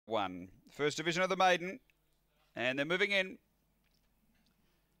1. First division of the maiden. And they're moving in.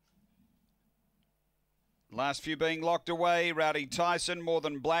 Last few being locked away. Rowdy Tyson, More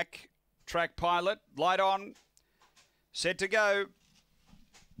Than Black, Track Pilot. Light on. Set to go.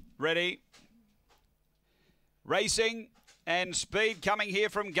 Ready. Racing. And speed coming here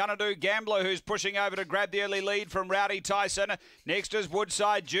from Gonna-Do Gambler, who's pushing over to grab the early lead from Rowdy Tyson. Next is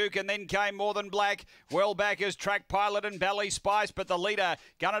Woodside Duke, and then came More Than Black. Well back is Track Pilot and Bally Spice, but the leader,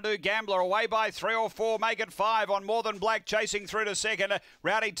 Gonna-Do Gambler, away by 3 or 4, make it 5 on More Than Black, chasing through to second.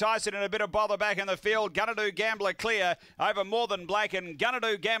 Rowdy Tyson in a bit of bother back in the field. Gonna-Do Gambler clear over More Than Black, and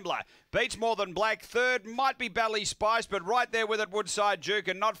Gonna-Do Gambler beats More Than Black. Third might be Bally Spice, but right there with it, Woodside Duke,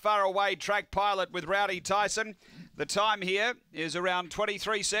 and not far away, Track Pilot with Rowdy Tyson. The time here is around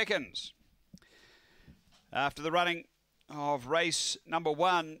 23 seconds. After the running of race number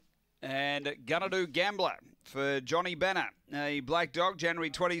 1, and Gonna-Do Gambler for Johnny Banner, a black dog, January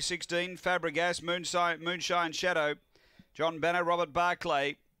 2016, Fabregas, Moonshine Shadow, John Banner, Robert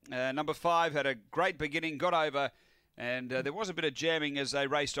Barclay. Number 5 had a great beginning, got over, and there was a bit of jamming as they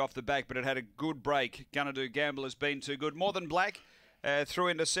raced off the back, but it had a good break. Gonna-Do Gambler has been too good. More Than Black through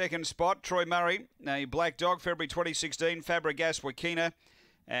into second spot. Troy Murray, a black dog, February 2016, Fabregas, Wakina.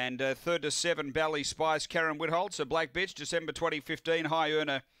 And third to 7, Bally Spice, Karen Whitholtz, a black bitch, December 2015, high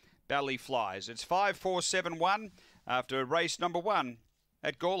earner, Bally Flies. It's 5-4-7-1 after race number 1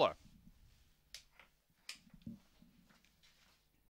 at Gawler.